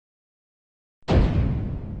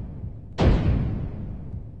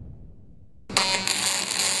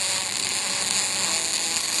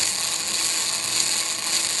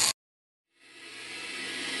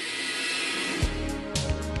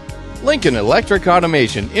Lincoln Electric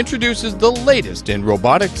Automation introduces the latest in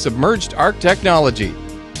robotic submerged arc technology.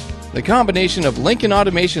 The combination of Lincoln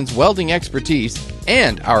Automation's welding expertise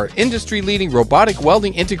and our industry-leading robotic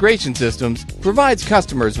welding integration systems provides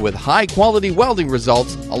customers with high-quality welding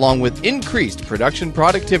results along with increased production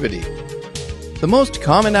productivity. The most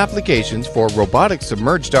common applications for robotic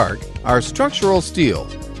submerged arc are structural steel,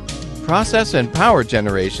 process and power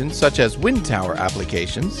generation such as wind tower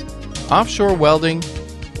applications, offshore welding,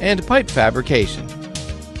 and pipe fabrication.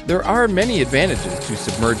 There are many advantages to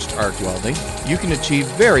submerged arc welding. You can achieve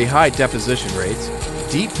very high deposition rates,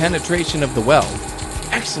 deep penetration of the weld,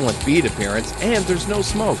 excellent bead appearance, and there's no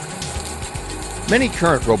smoke. Many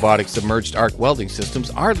current robotic submerged arc welding systems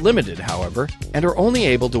are limited, however, and are only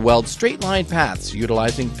able to weld straight-line paths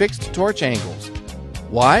utilizing fixed torch angles.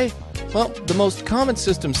 Why? Well, the most common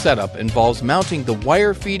system setup involves mounting the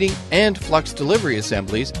wire feeding and flux delivery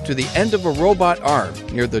assemblies to the end of a robot arm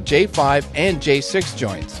near the J5 and J6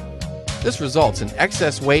 joints. This results in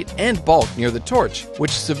excess weight and bulk near the torch,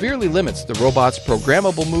 which severely limits the robot's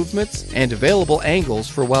programmable movements and available angles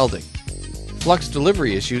for welding. Flux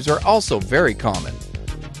delivery issues are also very common.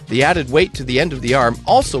 The added weight to the end of the arm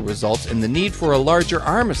also results in the need for a larger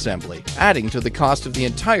arm assembly, adding to the cost of the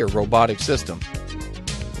entire robotic system.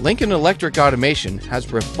 Lincoln Electric Automation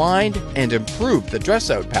has refined and improved the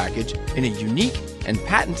dress-out package in a unique and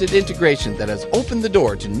patented integration that has opened the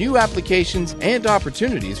door to new applications and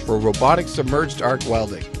opportunities for robotic submerged arc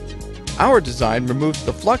welding. Our design removes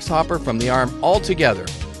the flux hopper from the arm altogether,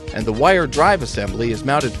 and the wire drive assembly is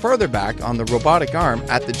mounted further back on the robotic arm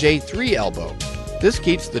at the J3 elbow. This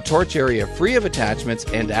keeps the torch area free of attachments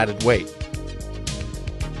and added weight.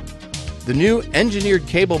 The new engineered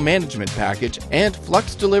cable management package and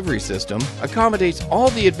flux delivery system accommodates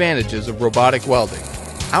all the advantages of robotic welding.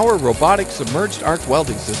 Our robotic submerged arc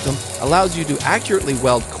welding system allows you to accurately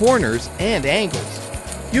weld corners and angles.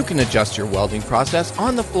 You can adjust your welding process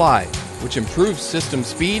on the fly, which improves system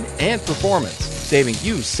speed and performance, saving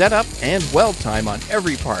you setup and weld time on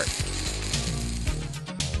every part.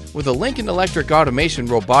 With a Lincoln Electric Automation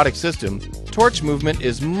robotic system, torch movement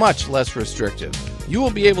is much less restrictive. You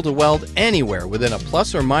will be able to weld anywhere within a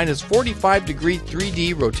plus or minus 45-degree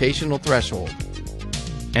 3D rotational threshold.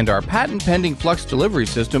 And our patent-pending flux delivery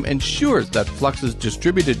system ensures that flux is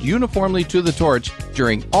distributed uniformly to the torch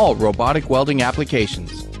during all robotic welding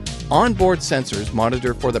applications. Onboard sensors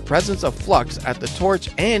monitor for the presence of flux at the torch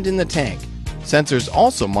and in the tank. Sensors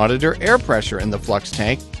also monitor air pressure in the flux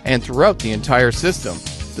tank and throughout the entire system.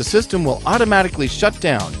 The system will automatically shut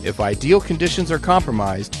down if ideal conditions are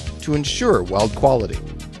compromised to ensure weld quality.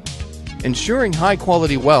 Ensuring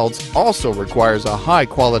high-quality welds also requires a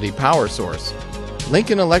high-quality power source.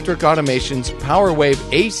 Lincoln Electric Automation's PowerWave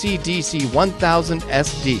AC/DC 1000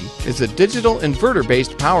 SD is a digital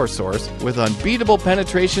inverter-based power source with unbeatable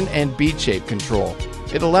penetration and bead shape control.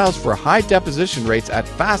 It allows for high deposition rates at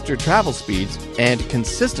faster travel speeds and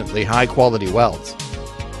consistently high-quality welds.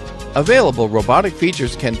 Available robotic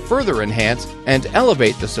features can further enhance and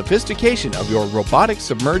elevate the sophistication of your robotic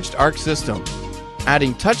submerged arc system.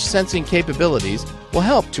 Adding touch sensing capabilities will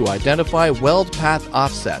help to identify weld path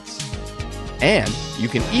offsets. And you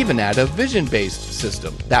can even add a vision-based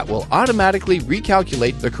system that will automatically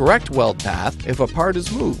recalculate the correct weld path if a part is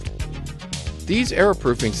moved. These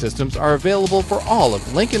error-proofing systems are available for all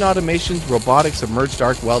of Lincoln Automation's robotic submerged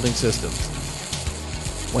arc welding systems.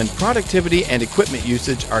 When productivity and equipment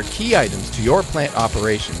usage are key items to your plant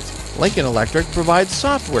operations, Lincoln Electric provides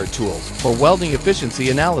software tools for welding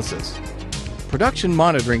efficiency analysis. Production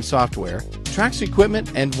monitoring software tracks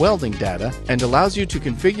equipment and welding data and allows you to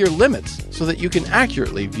configure limits so that you can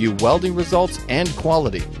accurately view welding results and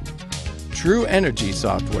quality. True Energy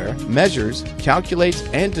software measures, calculates,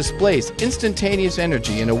 and displays instantaneous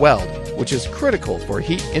energy in a weld, which is critical for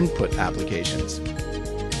heat input applications.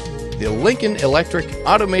 The Lincoln Electric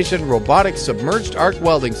Automation Robotic Submerged Arc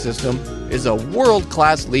Welding System is a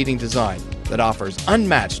world-class leading design that offers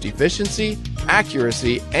unmatched efficiency,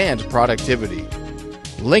 accuracy, and productivity.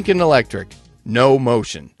 Lincoln Electric. No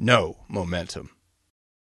motion, no momentum.